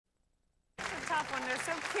tough one. They're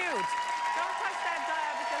so cute. Don't touch that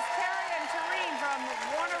dial because Terry and Tyrene from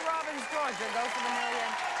Warner Robins, Georgia go for the million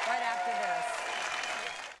right after this.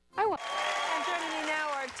 And joining me now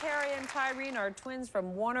are Terry and Tyrene, our twins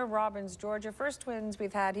from Warner Robins, Georgia. First twins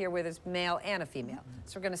we've had here with us, male and a female.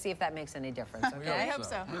 So we're going to see if that makes any difference, okay? I hope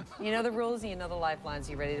so. You know the rules and you know the lifelines.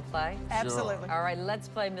 You ready to play? Absolutely. All right, let's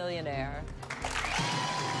play Millionaire.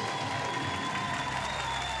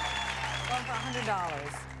 Going for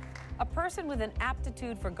 $100. A person with an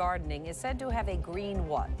aptitude for gardening is said to have a green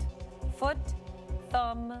what? Foot,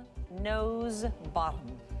 thumb, nose, bottom.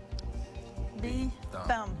 B,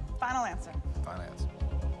 thumb. Final answer. Final answer.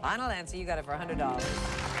 Final answer, you got it for $100. Going for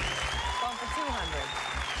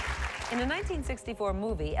 $200. In a 1964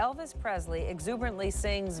 movie, Elvis Presley exuberantly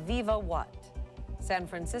sings Viva what? San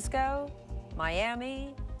Francisco,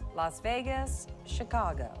 Miami, Las Vegas,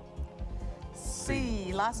 Chicago.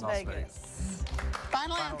 C, Las Vegas.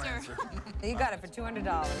 Final answer. You got it for $200. Going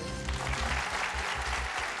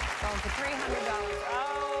for $300.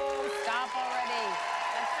 Oh, stop already.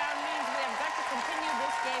 That sound means we have got to continue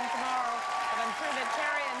this game tomorrow. But I'm sure that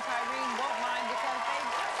Terry and Tyrene won't mind because they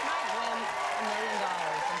just might win $1 million.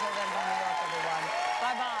 Until then, go New York, everyone.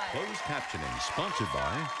 Bye-bye. Closed captioning sponsored by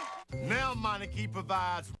Now Monarchy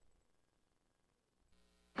provides.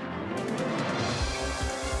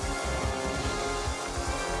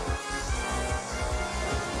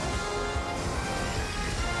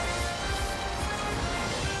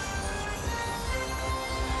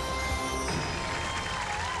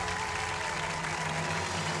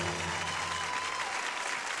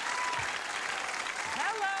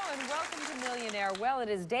 Millionaire. Well, it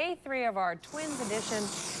is day 3 of our twins edition,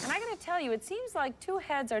 and I got to tell you, it seems like 2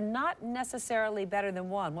 heads are not necessarily better than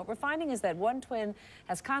 1. What we're finding is that one twin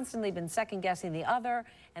has constantly been second-guessing the other,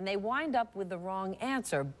 and they wind up with the wrong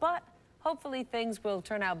answer. But hopefully things will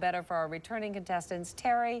turn out better for our returning contestants,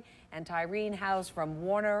 Terry and Tyrene House from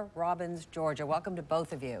Warner Robins, Georgia. Welcome to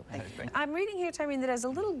both of you. Thank you. I'm reading here, Tyrene, that as a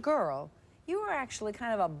little girl, you were actually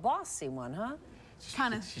kind of a bossy one, huh?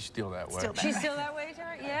 Kind of. She's still that way. She's still that way,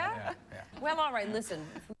 Terry? Yeah? Yeah. Well, all right, listen.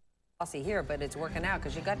 Bossy here, but it's working out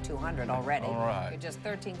because you got 200 already. All right. You're just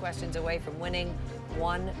 13 questions away from winning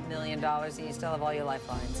 $1 million, and you still have all your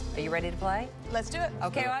lifelines. Are you ready to play? Let's do it.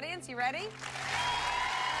 Okay, audience, you ready? All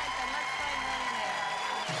right, then let's play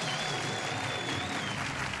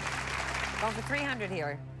Millionaire. Going for 300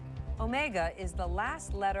 here. Omega is the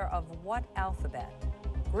last letter of what alphabet?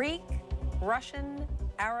 Greek, Russian,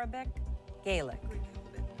 Arabic, Gaelic.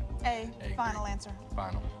 A, final answer.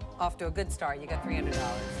 Final. Off to a good start. You got $300. Down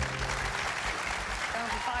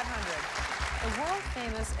to $500. The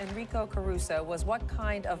world-famous Enrico Caruso was what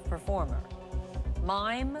kind of performer?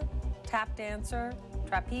 Mime, tap dancer,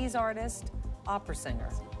 trapeze artist, opera singer.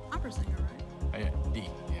 Opera singer, right? Oh, yeah. D.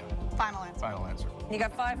 Yeah. Final answer. Final answer. You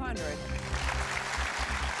got 500. Going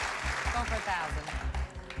for 1,000.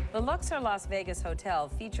 The Luxor Las Vegas Hotel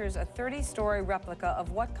features a 30-story replica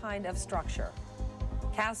of what kind of structure?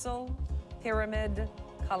 Castle, pyramid,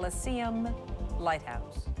 coliseum,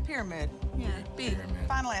 lighthouse. Pyramid. Yeah. B. Pyramid.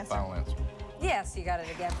 Final answer. Final answer. Yes, you got it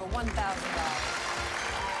again for $1,000.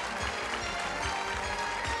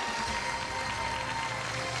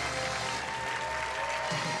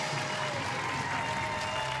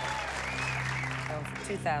 Going for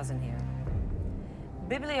 2,000 here.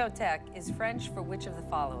 Bibliothèque is French for which of the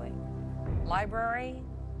following? Library,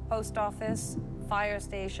 post office, fire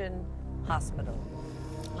station, hospital.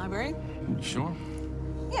 Library? You sure?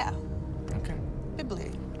 Yeah. Okay.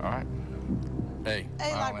 Bibli. All right. A.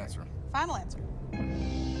 Final library. answer. Final answer.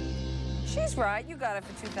 She's right. You got it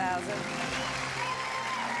for 2,000.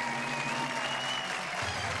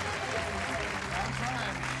 I'm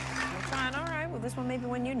trying. You're trying. All right. Well, this one may be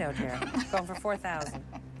one you know, Tara. Going for 4,000.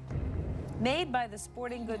 Made by the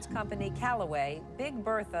sporting goods company Callaway, Big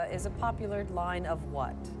Bertha is a popular line of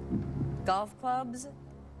what? Golf clubs,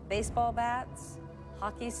 baseball bats,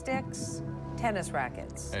 hockey sticks, tennis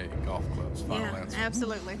rackets. A. Golf clubs. Final answer.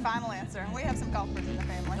 Absolutely. Final answer. We have some golfers in the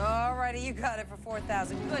family. All righty, you got it for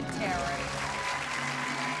 4,000. Good, Terry.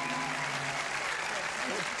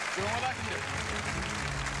 Doing what I can do.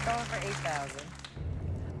 Going for 8,000.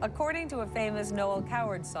 According to a famous Noel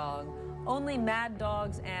Coward song, only mad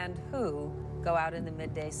dogs and who go out in the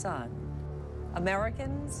midday sun?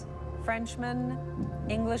 Americans, Frenchmen,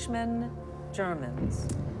 Englishmen, Germans.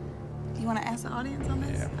 Do you want to ask the audience on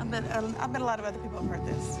this? Yeah. I bet a lot of other people have heard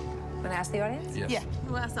this. Want to ask the audience? Yes. Yeah,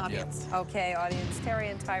 we'll ask the audience. Okay, audience, Terry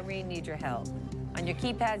and Tyrene need your help. On your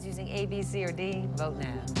keypads using A, B, C, or D, vote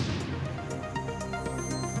now.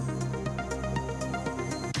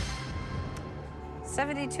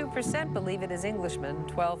 72% believe it is Englishmen,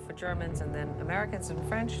 12 for Germans, and then Americans and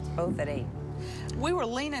French, both at 8. We were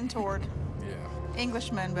leaning toward Yeah.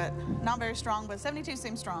 Englishman, but not very strong, but 72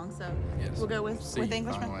 seems strong, so Yes. we'll go with C,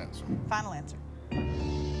 Englishman. final answer. Final answer.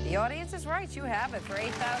 The audience is right. You have it for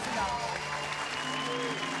 $8,000.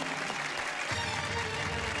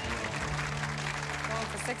 Going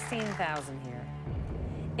for $16,000 here.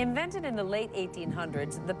 Invented in the late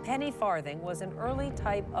 1800s, the penny farthing was an early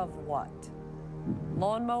type of what?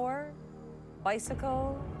 Lawnmower,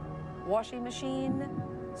 bicycle, washing machine,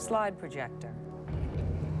 slide projector.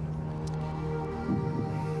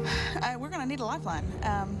 We're going to need a lifeline.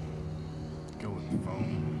 Go with the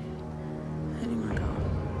phone. Who do you want to call?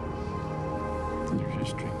 Your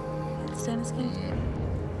history. Stanisky?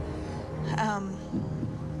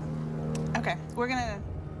 Okay, we're gonna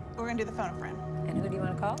do the phone a friend. And who do you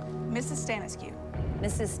want to call? Mrs. Stanisky.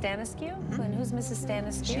 Mrs. Stanisky? And who's Mrs.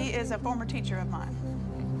 Stanisky? She is a former teacher of mine.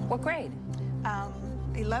 What grade?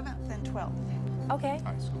 11th and 12th Okay.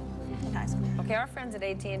 High school. in high school. Okay, our friends at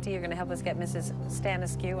AT&T are going to help us get Mrs.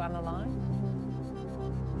 Stanisky on the line.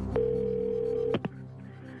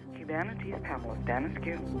 Humanities, Pamela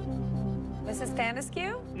Stanisky. Mrs.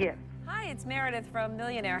 Stanisky? Yes, Hi, it's Meredith from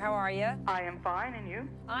Millionaire. How are you? I am fine, and you?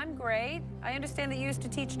 I'm great. I understand that you used to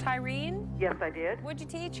teach Tyrene. Yes, I did. What'd you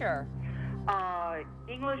teach her?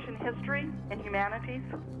 English and history and humanities.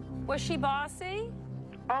 Was she bossy?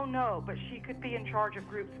 Oh, no, but she could be in charge of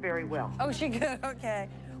groups very well. Oh, she could. Okay.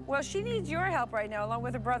 Well, she needs your help right now, along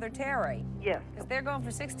with her brother Terry, Yes. because they're going for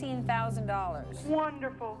 $16,000.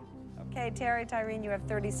 Wonderful. Okay, Terry, Tyrene, you have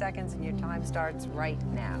 30 seconds, and your time starts right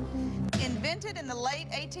now. Invented in the late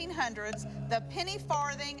 1800s, the penny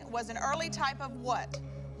farthing was an early type of what?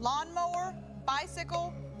 Lawnmower,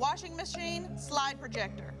 bicycle, washing machine, slide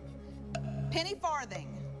projector. Penny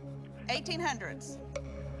farthing, 1800s.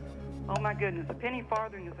 Oh, my goodness. A penny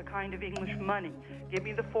farthing is a kind of English money. Give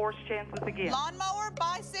me the forced chances again. Lawnmower,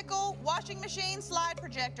 bicycle, washing machine, slide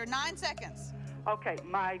projector. 9 seconds. Okay,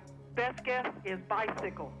 my best guess is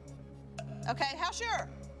bicycle. Okay, how sure?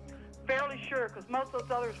 Fairly sure, because most of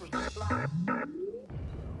those others were slide.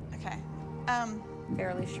 Okay.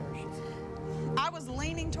 Fairly sure she's... I was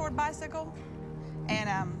leaning toward bicycle, and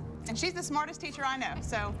she's the smartest teacher I know.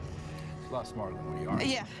 So, A lot smarter than we are.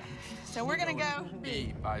 yeah. So we're gonna go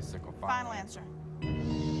B, bicycle. final answer.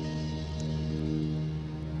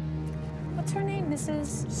 What's her name,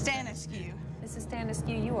 Mrs.? Stanisky. Mrs.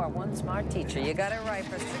 Stanisky, you are one smart teacher. You got it right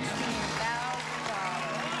for $16,000.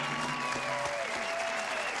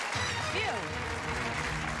 Phew.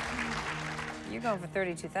 You're going for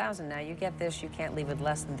 $32,000 now. You get this, you can't leave with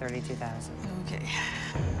less than $32,000. Okay.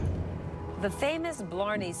 The famous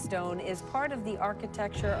Blarney Stone is part of the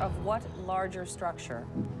architecture of what larger structure?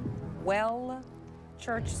 Well,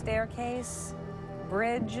 church staircase,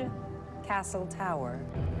 bridge, castle tower.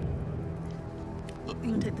 You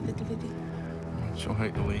want to take the 50-50? She'll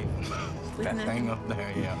hate to leave. That thing up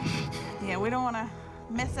there, yeah. Yeah, we don't want to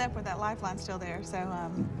mess up with that lifeline still there. So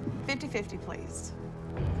 50-50, please.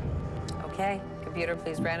 Okay, computer,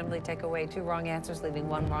 please randomly take away 2 wrong answers, leaving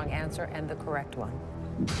 1 wrong answer and the correct one.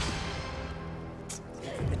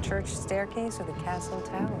 The church staircase or the castle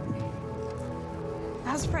tower?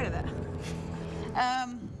 I was afraid of that. I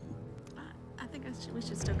think we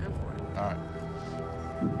should still go for it. All right.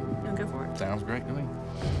 You want to go for it? Sounds great to me.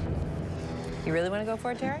 You really want to go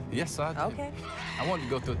for it, Terry? Yes, I do. Okay. I wanted to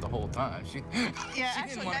go through it the whole time. Yeah, she actually,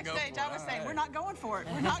 didn't want to go backstage, for it. I was saying, All we're right. not going for it.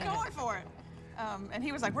 We're not going for it. And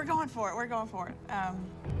he was like, we're going for it. We're going for it.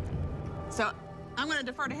 So I'm going to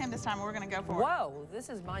defer to him this time, and we're going to go for it. Whoa, this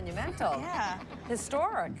is monumental. Yeah.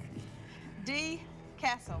 Historic. D,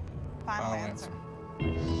 castle. Final answer.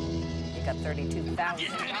 You got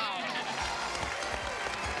 $32,000.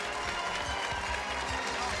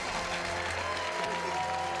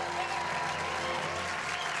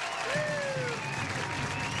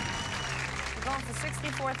 You're going for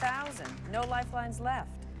 $64,000. No lifelines left.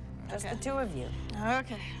 Just Okay. the 2 of you.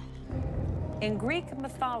 Okay. In Greek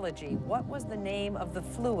mythology, what was the name of the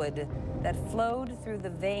fluid that flowed through the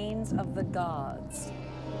veins of the gods?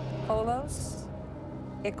 Holos,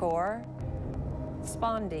 Ichor,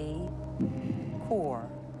 Spondi, Core.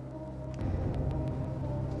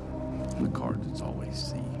 On the cards, it's always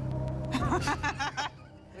C.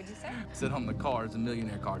 What'd you say? Sit on the cards, the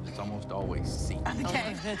millionaire cards, it's almost always C.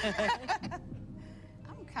 Okay.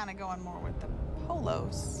 I'm kind of going more with the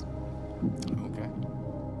polos. Okay.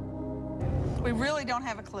 We really don't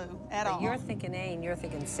have a clue at all. You're thinking A and you're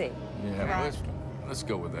thinking C. Yeah, Right. let's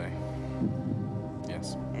go with A.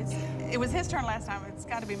 Yes. It was his turn last time. It's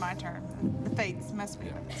got to be my turn. The fates must be.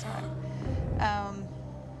 Yeah. That's right.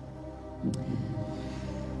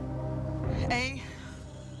 A.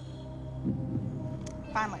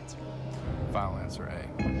 Final answer. Final answer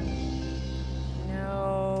A.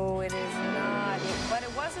 No, it is not. But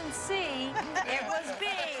it wasn't C. It was B.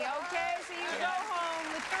 Okay, so you go home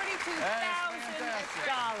with $32,000.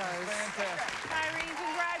 Fantastic. Tyrene,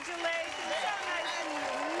 congratulations. So nice to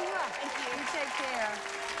meet you. Thank you. You take care.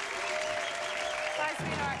 Bye,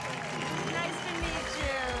 sweetheart. Nice to meet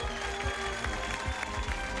you.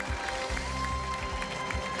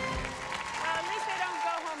 Well, at least they don't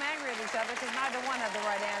go home angry at each other because neither one had the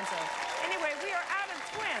right answer. Anyway, we are out of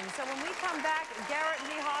twins, so when we come back, Garrett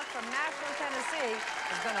Hawk from Nashville, Tennessee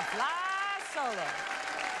is going to fly solo.